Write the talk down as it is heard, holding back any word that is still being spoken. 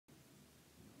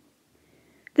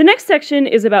The next section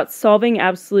is about solving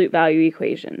absolute value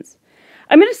equations.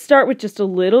 I'm going to start with just a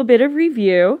little bit of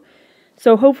review,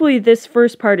 so hopefully this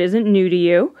first part isn't new to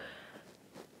you.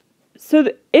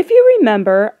 So if you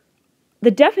remember,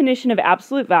 the definition of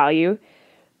absolute value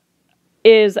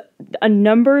is a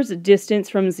number's distance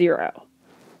from zero.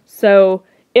 So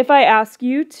if I ask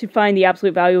you to find the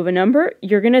absolute value of a number,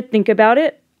 you're going to think about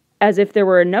it as if there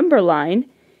were a number line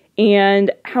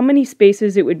and how many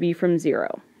spaces it would be from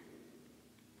zero.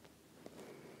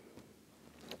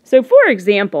 So for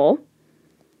example,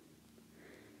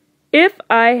 if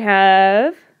I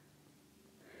have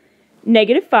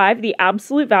 -5, the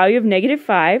absolute value of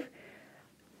 -5,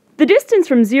 the distance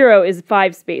from 0 is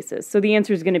 5 spaces, so the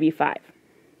answer is going to be 5.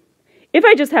 If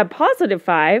I just have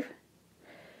 +5,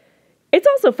 it's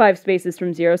also 5 spaces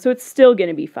from 0, so it's still going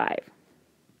to be 5.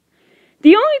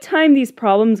 The only time these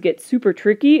problems get super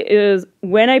tricky is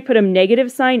when I put a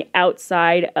negative sign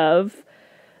outside of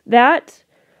that.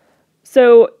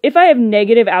 So if I have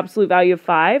negative absolute value of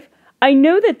 5, I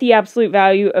know that the absolute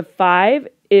value of 5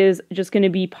 is just going to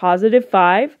be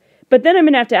 +5, but then I'm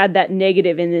going to have to add that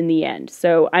negative in the end.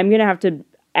 So I'm going to have to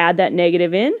add that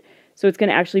negative in, so it's going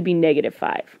to actually be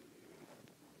 -5.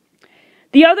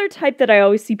 The other type that I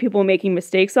always see people making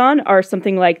mistakes on are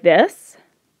something like this.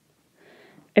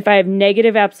 If I have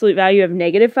negative absolute value of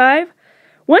 -5,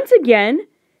 once again,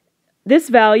 this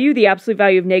value, the absolute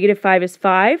value of -5 is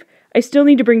 5. I still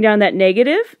need to bring down that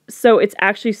negative, so it's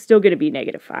actually still going to be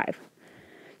 -5.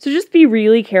 So just be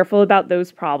really careful about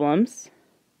those problems.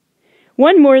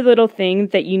 One more little thing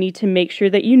that you need to make sure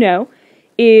that you know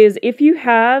is if you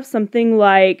have something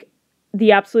like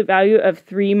the absolute value of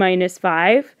 3 minus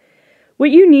 5,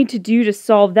 what you need to do to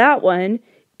solve that one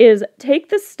is take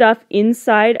the stuff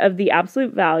inside of the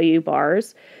absolute value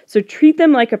bars, so treat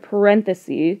them like a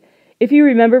parenthesis. If you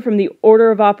remember from the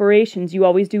order of operations, you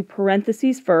always do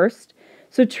parentheses first.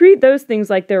 So treat those things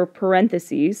like they're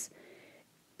parentheses.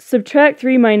 Subtract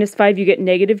 3 minus 5, you get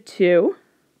 -2.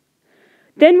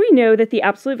 Then we know that the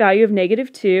absolute value of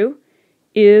 -2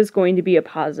 is going to be a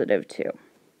 +2.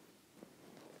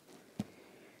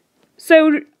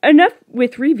 So enough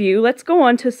with review, let's go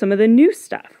on to some of the new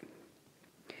stuff.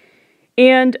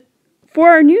 And for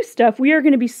our new stuff, we are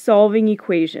going to be solving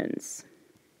equations.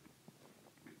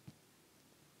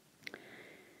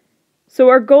 So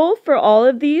our goal for all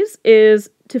of these is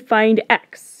to find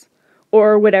x,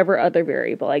 or whatever other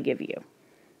variable I give you.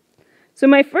 So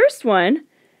my first one,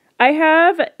 I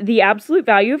have the absolute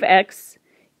value of x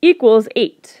equals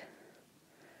 8.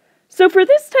 So for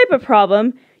this type of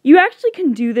problem, you actually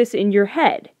can do this in your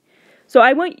head. So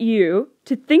I want you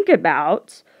to think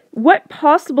about what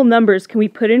possible numbers can we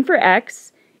put in for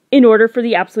x in order for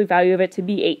the absolute value of it to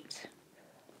be 8.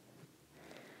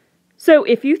 So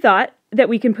if you thought that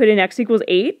we can put in x equals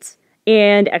 8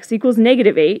 and x equals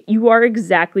 -8, you are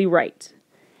exactly right.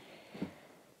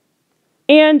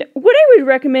 And what I would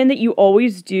recommend that you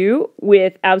always do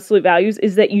with absolute values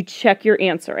is that you check your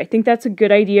answer. I think that's a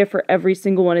good idea for every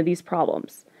single one of these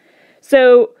problems.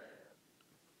 So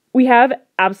we have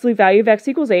absolute value of x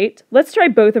equals 8. Let's try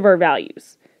both of our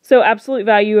values. So absolute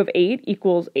value of 8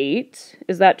 equals 8.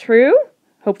 Is that true?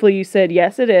 Hopefully you said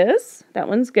yes, it is. That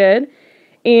one's good.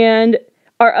 And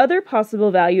our other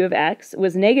possible value of x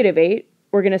was -8.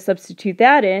 We're going to substitute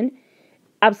that in.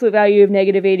 Absolute value of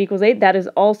 -8 equals 8. That is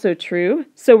also true.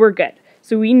 So we're good.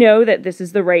 So we know that this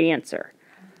is the right answer.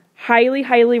 Highly,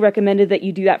 highly recommended that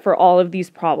you do that for all of these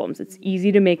problems. It's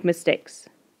easy to make mistakes.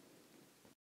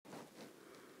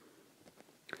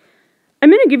 I'm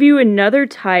going to give you another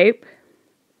type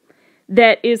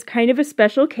that is kind of a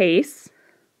special case.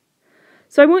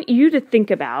 So I want you to think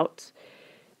about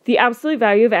the absolute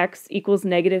value of x equals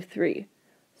 -3.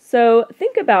 So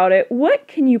think about it. What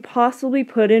can you possibly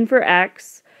put in for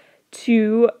x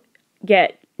to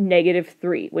get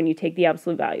 -3 when you take the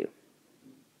absolute value?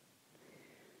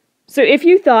 So if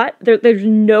you thought there's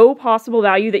no possible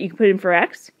value that you can put in for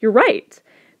x, you're right.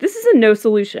 This is a no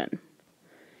solution.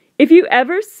 If you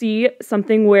ever see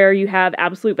something where you have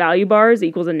absolute value bars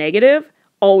equals a negative,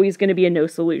 always going to be a no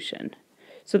solution.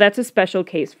 So that's a special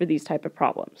case for these type of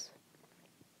problems.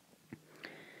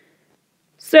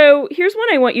 So here's one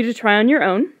I want you to try on your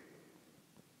own.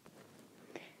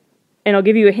 And I'll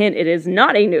give you a hint, it is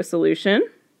not a no solution.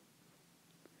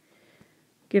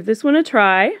 Give this one a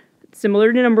try. It's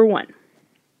similar to number 1.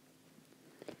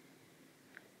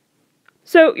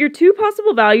 So your two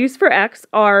possible values for x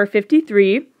are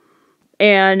 53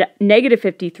 and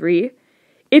 -53.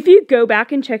 If you go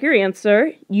back and check your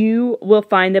answer, you will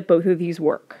find that both of these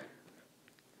work.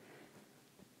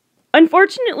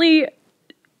 Unfortunately,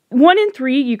 1 and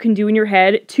 3 you can do in your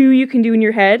head, 2 you can do in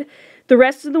your head. The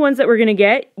rest of the ones that we're going to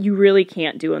get, you really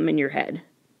can't do them in your head.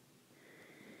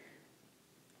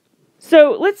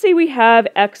 So let's say we have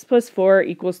x plus 4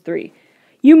 equals 3.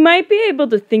 You might be able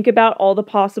to think about all the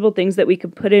possible things that we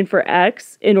could put in for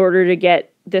x in order to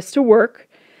get this to work.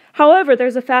 However,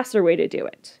 there's a faster way to do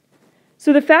it.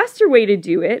 So the faster way to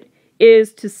do it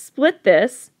is to split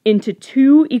this into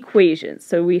two equations.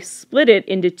 So we split it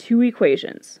into two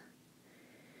equations.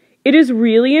 It is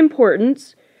really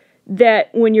important that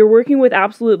when you're working with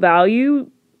absolute value,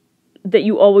 that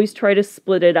you always try to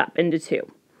split it up into two.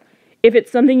 If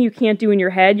it's something you can't do in your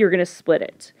head, you're going to split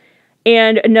it.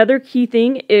 And another key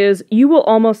thing is you will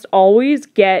almost always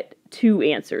get two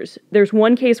answers. There's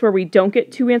one case where we don't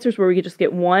get two answers, where we just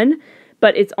get one,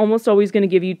 but it's almost always going to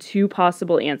give you two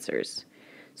possible answers.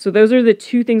 So those are the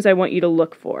two things I want you to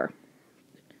look for.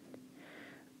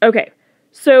 Okay,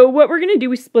 so what we're going to do,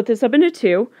 we split this up into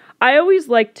two. I always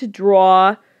like to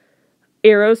draw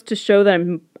arrows to show that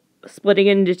I'm splitting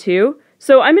it into two.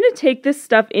 So I'm going to take this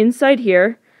stuff inside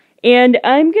here, and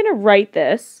I'm going to write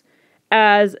this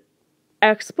as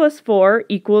x plus 4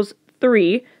 equals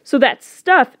 3. So that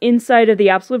stuff inside of the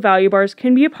absolute value bars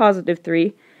can be a positive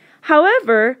 3.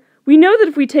 However, we know that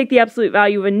if we take the absolute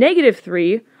value of a negative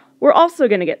 3, we're also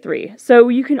going to get 3. So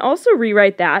you can also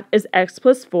rewrite that as x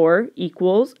plus 4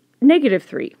 equals negative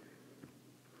 3.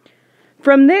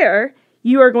 From there,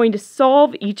 you are going to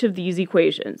solve each of these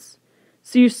equations.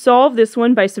 So you solve this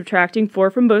one by subtracting 4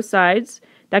 from both sides.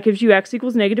 That gives you x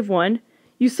equals negative 1.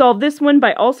 You solve this one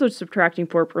by also subtracting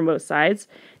 4 from both sides.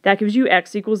 That gives you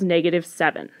x equals negative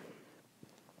 7.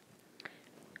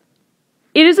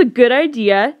 It is a good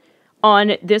idea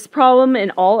on this problem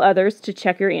and all others to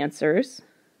check your answers.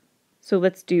 So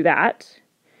let's do that.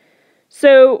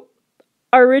 So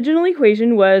our original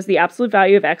equation was the absolute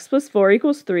value of x plus 4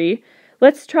 equals 3.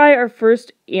 Let's try our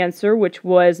first answer, which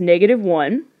was negative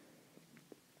 1.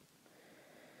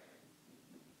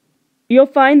 You'll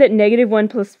find that negative 1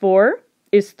 plus 4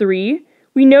 is 3.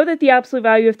 We know that the absolute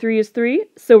value of 3 is 3,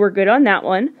 so we're good on that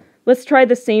one. Let's try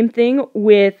the same thing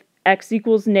with x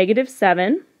equals negative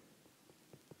 7.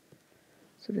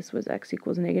 So this was x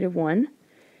equals negative 1.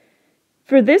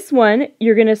 For this one,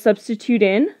 you're going to substitute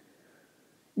in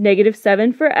negative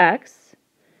 7 for x.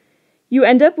 You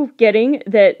end up with getting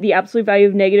that the absolute value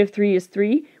of negative 3 is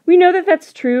 3. We know that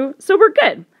that's true, so we're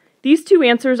good. These two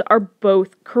answers are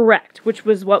both correct, which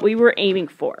was what we were aiming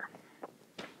for.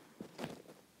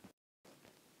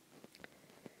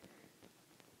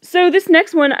 So this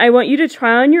next one I want you to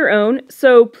try on your own,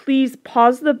 so please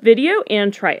pause the video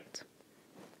and try it.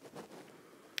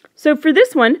 So for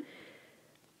this one,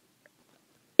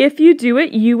 if you do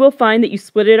it, you will find that you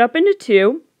split it up into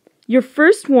two. Your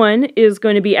first one is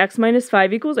going to be x minus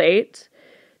 5 equals 8.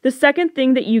 The second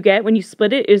thing that you get when you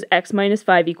split it is x minus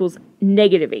 5 equals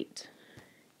negative 8.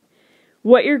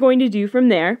 What you're going to do from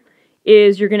there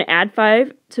is you're going to add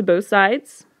 5 to both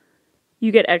sides.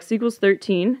 You get x equals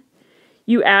 13.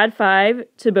 You add 5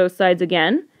 to both sides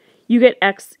again. You get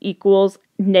x equals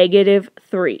negative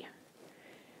 3.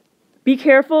 Be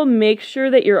careful, make sure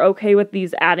that you're okay with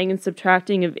these adding and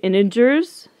subtracting of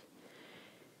integers.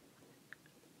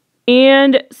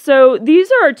 And so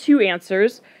these are our two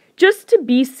answers. Just to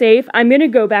be safe, I'm going to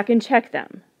go back and check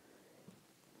them.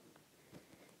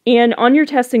 And on your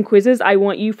tests and quizzes, I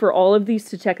want you for all of these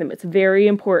to check them. It's very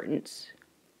important.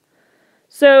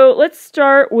 So let's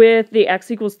start with the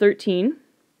x equals 13.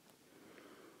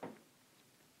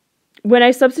 When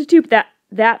I substitute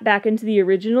that back into the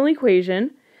original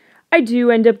equation, I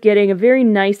do end up getting a very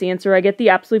nice answer. I get the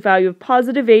absolute value of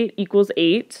positive 8 equals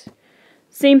 8.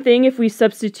 Same thing if we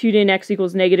substitute in x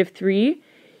equals negative 3.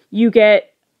 You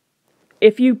get,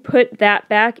 if you put that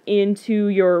back into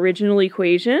your original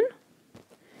equation,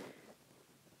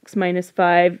 x minus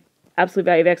 5, absolute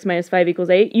value of x minus 5 equals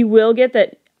 8, you will get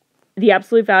that the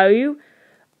absolute value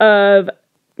of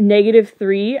negative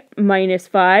 3 minus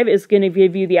 5 is going to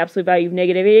give you the absolute value of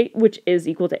negative 8, which is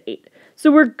equal to 8.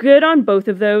 So we're good on both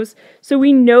of those. So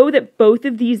we know that both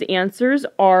of these answers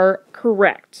are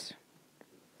correct.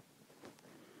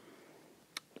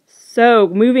 So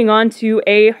moving on to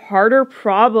a harder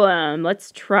problem.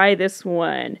 Let's try this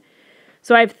one.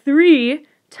 So I have 3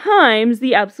 times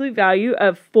the absolute value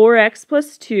of 4x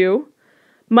plus 2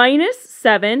 minus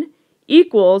 7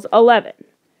 equals 11.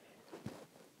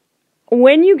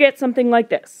 When you get something like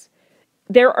this,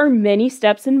 there are many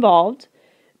steps involved,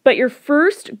 but your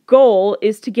first goal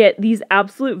is to get these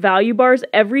absolute value bars,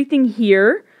 everything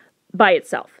here, by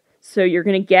itself. So you're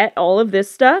going to get all of this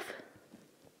stuff.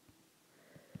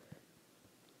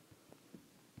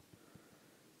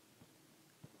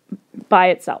 By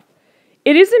itself.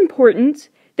 It is important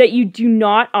that you do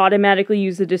not automatically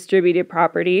use the distributed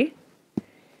property.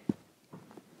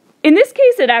 In this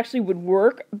case, it actually would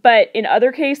work, but in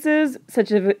other cases,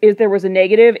 such as if there was a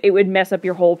negative, it would mess up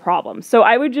your whole problem. So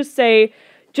I would just say,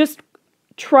 just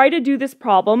try to do this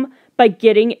problem by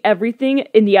getting everything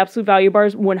in the absolute value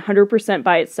bars 100%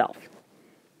 by itself.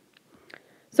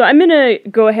 So I'm going to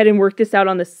go ahead and work this out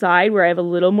on the side where I have a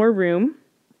little more room.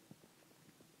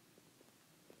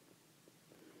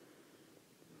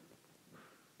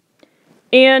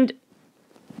 And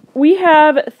we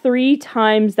have 3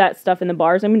 times that stuff in the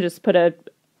bars. I'm going to just put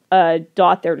a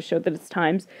dot there to show that it's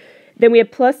times. Then we have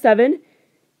plus 7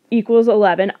 equals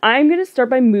 11. I'm going to start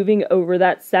by moving over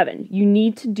that 7. You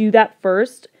need to do that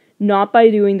first, not by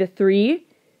doing the 3.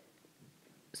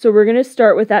 So we're going to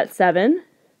start with that 7.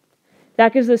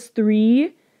 That gives us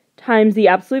 3 times the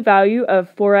absolute value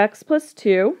of 4x plus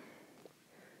 2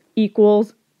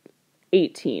 equals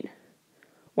 18.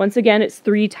 Once again, it's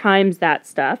 3 times that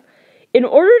stuff. In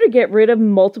order to get rid of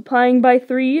multiplying by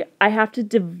 3, I have to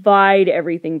divide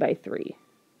everything by 3.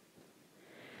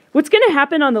 What's going to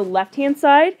happen on the left-hand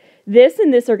side, this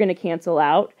and this are going to cancel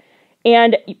out.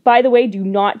 And by the way, do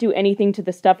not do anything to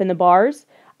the stuff in the bars.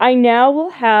 I now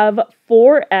will have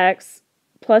 4x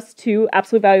plus 2,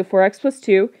 absolute value of 4x plus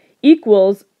 2,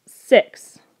 equals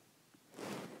 6.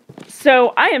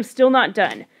 So I am still not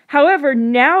done. However,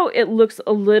 now it looks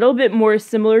a little bit more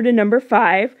similar to number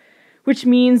 5, which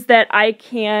means that I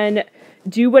can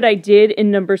do what I did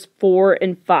in numbers 4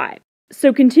 and 5.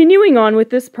 So continuing on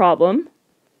with this problem,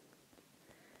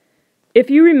 if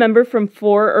you remember from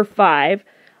 4 or 5,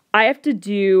 I have to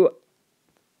do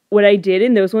what I did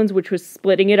in those ones, which was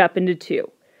splitting it up into 2.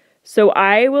 So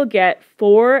I will get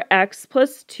 4x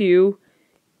plus 2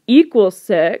 equals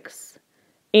 6,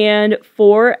 and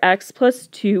 4x plus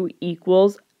 2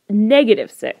 equals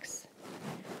negative 6.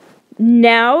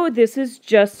 Now this is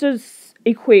just an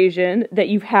equation that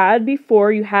you've had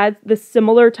before. You had the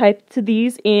similar type to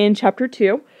these in chapter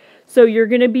 2. So you're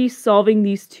going to be solving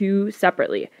these two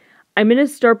separately. I'm going to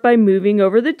start by moving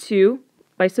over the 2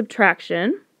 by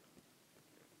subtraction.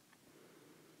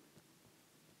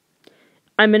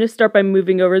 I'm going to start by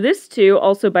moving over this 2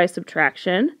 also by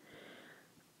subtraction.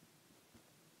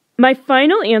 My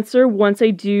final answer, once I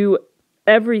do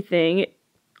everything,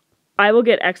 I will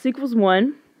get x equals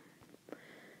 1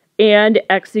 and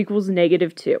x equals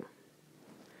negative 2.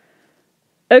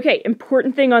 Okay,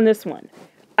 important thing on this one.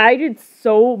 I did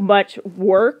so much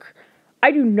work. I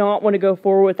do not want to go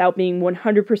forward without being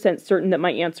 100% certain that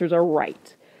my answers are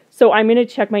right. So I'm going to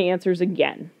check my answers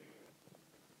again.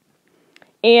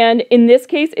 And in this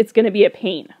case, it's going to be a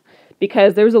pain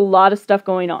because there's a lot of stuff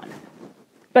going on.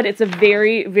 But it's a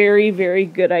very, very, very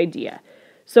good idea.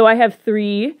 So I have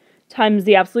 3 times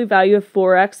the absolute value of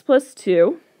 4x plus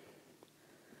 2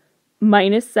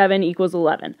 minus 7 equals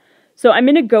 11. So I'm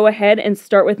going to go ahead and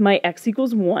start with my x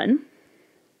equals 1.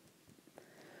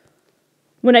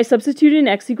 When I substitute in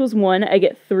x equals 1, I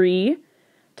get 3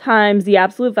 times the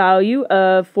absolute value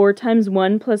of 4 times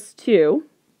 1 plus 2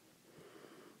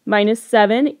 minus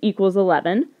 7 equals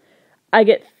 11. I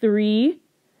get 3.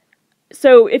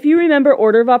 So if you remember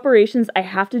order of operations, I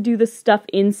have to do the stuff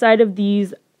inside of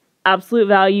these absolute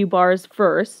value bars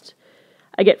first.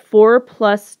 I get 4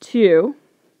 plus 2.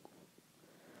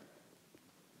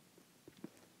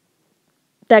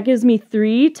 That gives me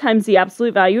 3 times the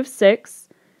absolute value of 6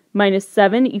 minus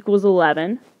 7 equals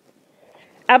 11.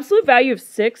 Absolute value of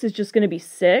 6 is just going to be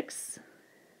 6.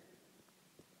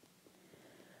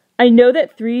 I know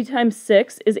that 3 times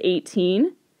 6 is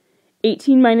 18.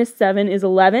 18 minus 7 is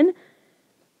 11.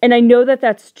 And I know that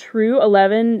that's true.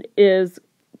 11 is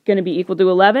going to be equal to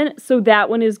 11. So that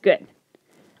one is good.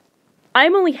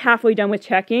 I'm only halfway done with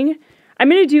checking. I'm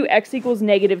going to do x equals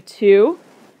negative 2.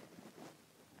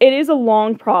 It is a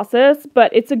long process,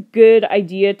 but it's a good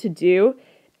idea to do,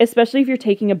 especially if you're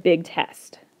taking a big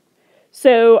test.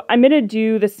 So I'm going to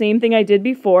do the same thing I did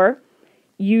before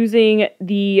using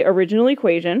the original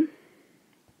equation.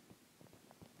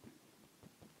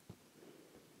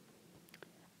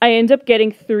 I end up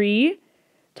getting 3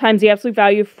 times the absolute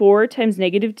value of 4 times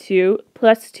negative 2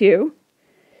 plus 2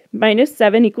 minus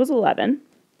 7 equals 11.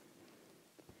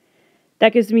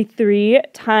 That gives me 3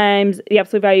 times the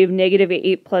absolute value of negative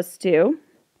 8 plus 2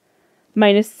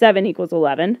 minus 7 equals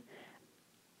 11.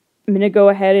 I'm going to go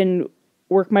ahead and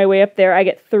work my way up there. I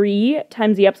get 3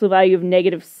 times the absolute value of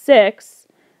negative 6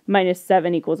 minus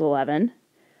 7 equals 11.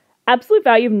 Absolute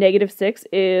value of negative 6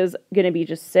 is going to be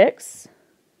just 6.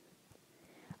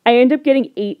 I end up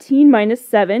getting 18 minus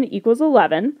 7 equals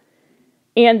 11.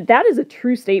 And that is a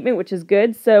true statement, which is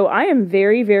good. So I am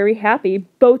very, very happy.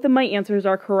 Both of my answers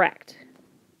are correct.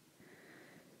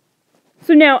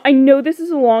 So now, I know this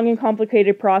is a long and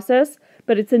complicated process,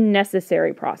 but it's a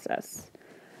necessary process,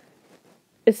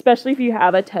 especially if you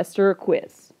have a test or a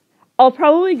quiz. I'll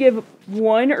probably give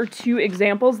 1 or 2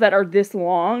 examples that are this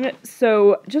long,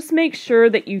 so just make sure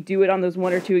that you do it on those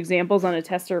 1 or 2 examples on a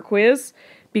test or a quiz,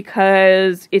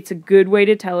 because it's a good way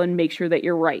to tell and make sure that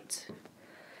you're right.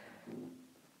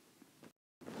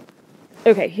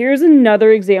 Okay, here's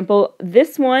another example.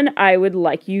 This one I would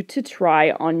like you to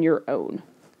try on your own.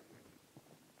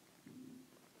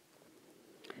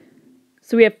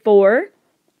 So we have 4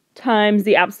 times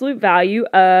the absolute value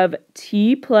of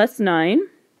t plus 9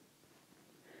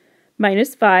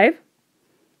 minus 5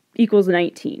 equals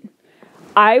 19.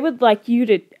 I would like you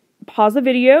to pause the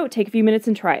video, take a few minutes,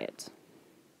 and try it.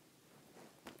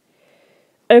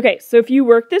 Okay, so if you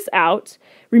work this out,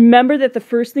 remember that the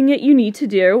first thing that you need to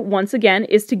do, once again,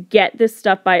 is to get this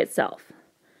stuff by itself.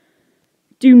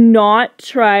 Do not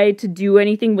try to do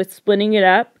anything with splitting it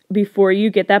up before you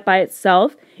get that by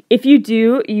itself. If you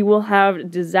do, you will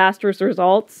have disastrous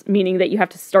results, meaning that you have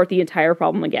to start the entire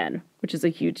problem again, which is a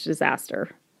huge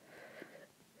disaster.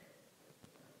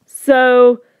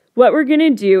 So what we're going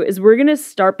to do is we're going to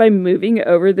start by moving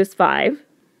over this 5.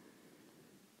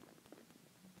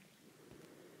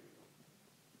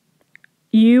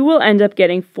 You will end up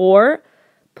getting 4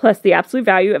 plus the absolute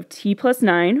value of t plus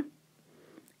 9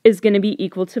 is going to be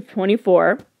equal to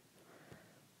 24.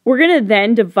 We're going to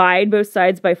then divide both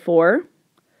sides by 4.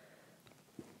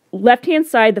 Left-hand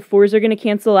side, the 4's are going to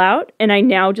cancel out, and I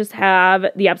now just have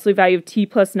the absolute value of t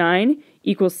plus 9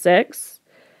 equals 6.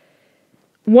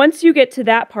 Once you get to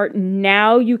that part,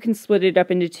 now you can split it up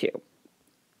into 2.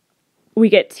 We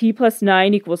get t plus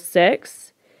 9 equals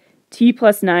 6. T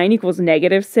plus 9 equals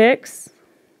negative 6.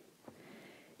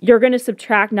 You're going to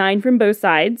subtract 9 from both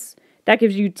sides. That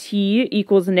gives you t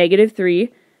equals negative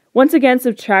 3. Once again,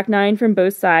 subtract 9 from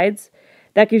both sides.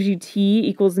 That gives you t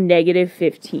equals negative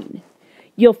 15.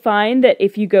 You'll find that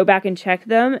if you go back and check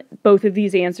them, both of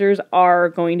these answers are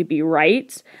going to be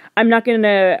right. I'm not going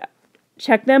to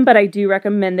check them, but I do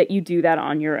recommend that you do that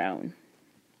on your own.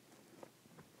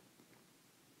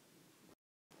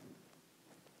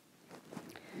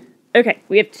 Okay,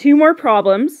 we have 2 more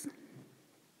problems.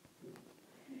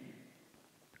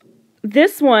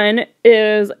 This one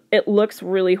it looks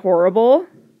really horrible.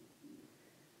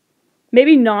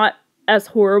 Maybe not as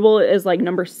horrible as like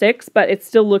number 6, but it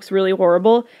still looks really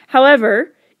horrible.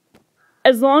 However,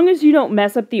 as long as you don't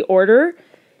mess up the order,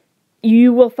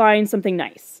 you will find something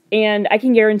nice. And I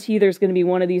can guarantee there's going to be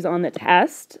one of these on the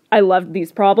test. I love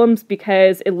these problems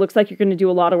because it looks like you're going to do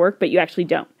a lot of work, but you actually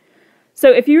don't.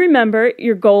 So if you remember,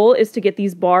 your goal is to get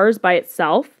these bars by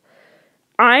itself.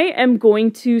 I am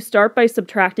going to start by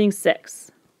subtracting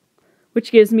 6,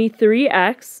 which gives me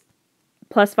 3x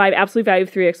plus 5, absolute value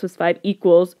of 3x plus 5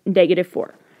 equals negative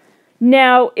 4.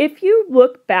 Now, if you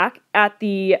look back at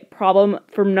the problem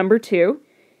from number 2,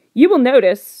 you will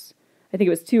notice, I think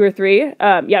it was 2 or 3,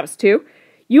 yeah, it was 2,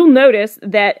 you'll notice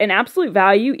that an absolute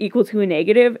value equal to a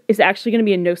negative is actually going to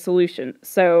be a no solution.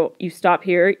 So you stop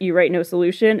here, you write no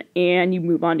solution, and you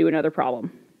move on to another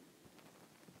problem.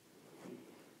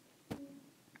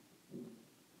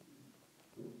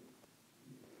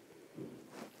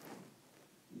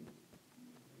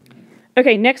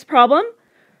 Okay, next problem.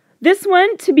 This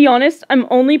one, to be honest, I'm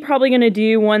only probably going to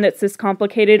do one that's this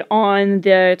complicated on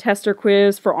the test or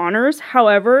quiz for honors.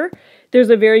 However, there's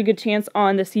a very good chance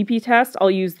on the CP test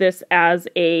I'll use this as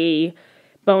a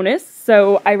bonus.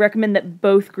 So I recommend that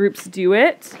both groups do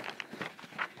it.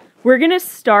 We're going to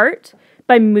start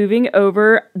by moving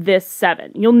over this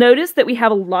 7. You'll notice that we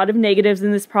have a lot of negatives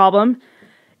in this problem.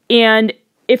 And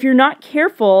if you're not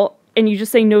careful and you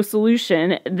just say no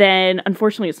solution, then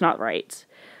unfortunately it's not right.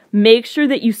 Make sure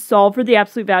that you solve for the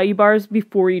absolute value bars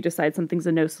before you decide something's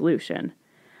a no solution.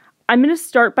 I'm going to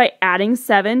start by adding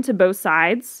 7 to both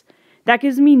sides. That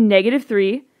gives me negative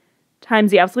 3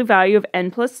 times the absolute value of n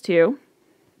plus 2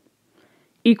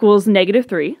 equals negative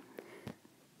 3.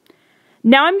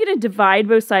 Now I'm going to divide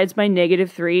both sides by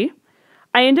negative 3.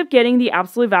 I end up getting the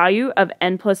absolute value of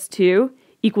n plus 2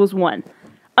 equals 1.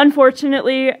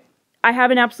 Unfortunately, I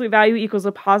have an absolute value equals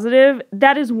a positive.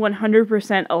 That is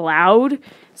 100% allowed,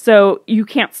 so you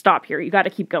can't stop here. You got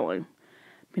to keep going.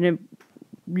 I'm going to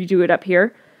redo it up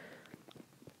here.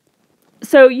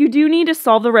 So you do need to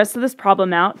solve the rest of this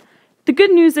problem out. The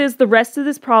good news is the rest of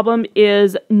this problem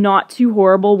is not too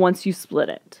horrible once you split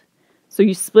it. So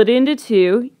you split it into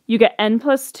 2. You get n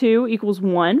plus 2 equals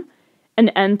 1,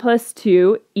 and n plus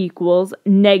 2 equals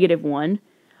negative 1.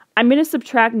 I'm going to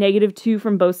subtract negative 2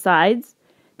 from both sides.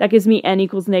 That gives me n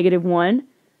equals negative 1.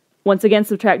 Once again,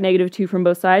 subtract negative 2 from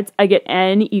both sides. I get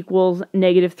n equals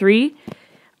negative 3.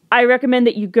 I recommend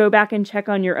that you go back and check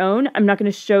on your own. I'm not going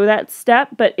to show that step,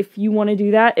 but if you want to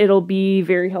do that, it'll be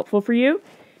very helpful for you.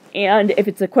 And if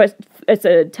it's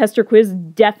a test or quiz,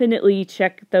 definitely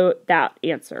check that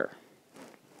answer.